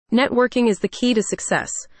Networking is the key to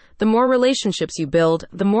success. The more relationships you build,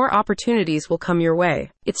 the more opportunities will come your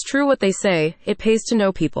way. It's true what they say, it pays to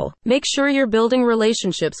know people. Make sure you're building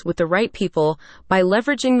relationships with the right people by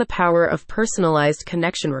leveraging the power of personalized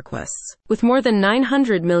connection requests. With more than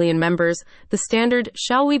 900 million members, the standard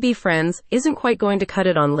 "shall we be friends" isn't quite going to cut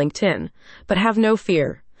it on LinkedIn. But have no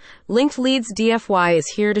fear. Linked Leads DFY is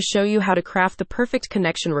here to show you how to craft the perfect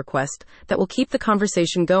connection request that will keep the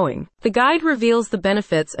conversation going. The guide reveals the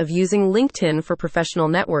benefits of using LinkedIn for professional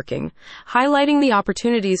networking, highlighting the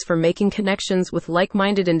opportunities for making connections with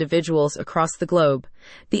like-minded individuals across the globe.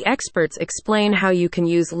 The experts explain how you can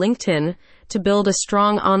use LinkedIn to build a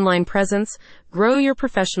strong online presence, grow your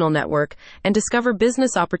professional network, and discover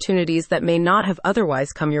business opportunities that may not have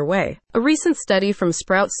otherwise come your way. A recent study from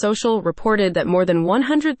Sprout Social reported that more than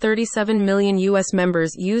 137 million U.S.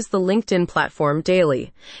 members use the LinkedIn platform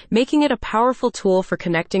daily, making it a powerful tool for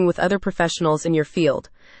connecting with other professionals in your field.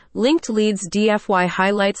 Linked Leads DFY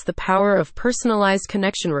highlights the power of personalized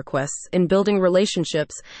connection requests in building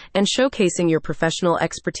relationships and showcasing your professional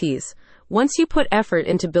expertise. Once you put effort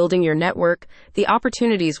into building your network, the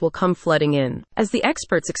opportunities will come flooding in. As the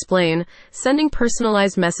experts explain, sending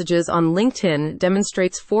personalized messages on LinkedIn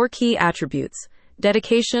demonstrates 4 key attributes: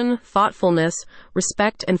 dedication, thoughtfulness,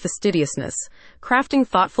 respect, and fastidiousness. Crafting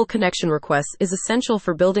thoughtful connection requests is essential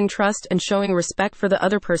for building trust and showing respect for the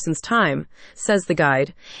other person's time, says the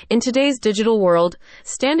guide. In today's digital world,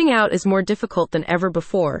 standing out is more difficult than ever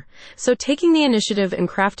before, so taking the initiative and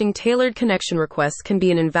crafting tailored connection requests can be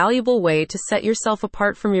an invaluable way to set yourself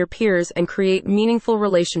apart from your peers and create meaningful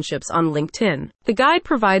relationships on LinkedIn. The guide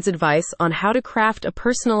provides advice on how to craft a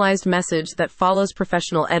personalized message that follows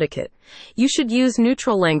professional etiquette. You should use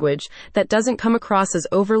neutral language that doesn't come across as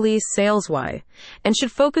overly salesy, and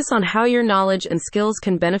should focus on how your knowledge and skills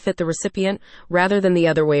can benefit the recipient rather than the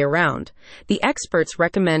other way around. The experts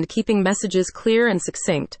recommend keeping messages clear and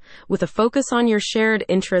succinct, with a focus on your shared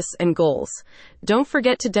interests and goals. Don't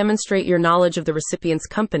forget to demonstrate your knowledge of the recipient's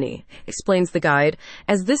company, explains the guide,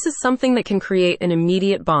 as this is something that can create an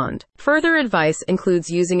immediate bond. Further advice includes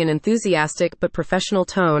using an enthusiastic but professional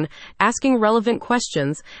tone, asking relevant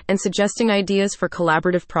questions, and suggesting ideas for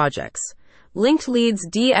collaborative projects. Linked Leads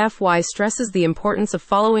DFY stresses the importance of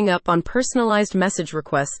following up on personalized message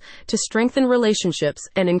requests to strengthen relationships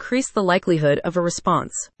and increase the likelihood of a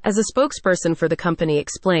response. As a spokesperson for the company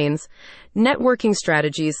explains, networking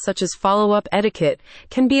strategies such as follow-up etiquette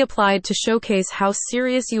can be applied to showcase how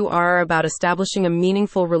serious you are about establishing a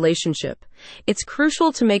meaningful relationship. It's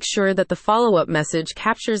crucial to make sure that the follow-up message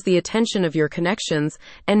captures the attention of your connections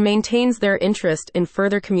and maintains their interest in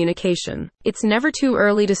further communication. It's never too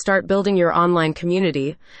early to start building your online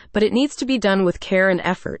community, but it needs to be done with care and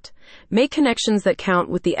effort. Make connections that count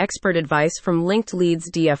with the expert advice from Linked Leads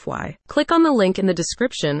DFY. Click on the link in the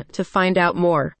description to find out more.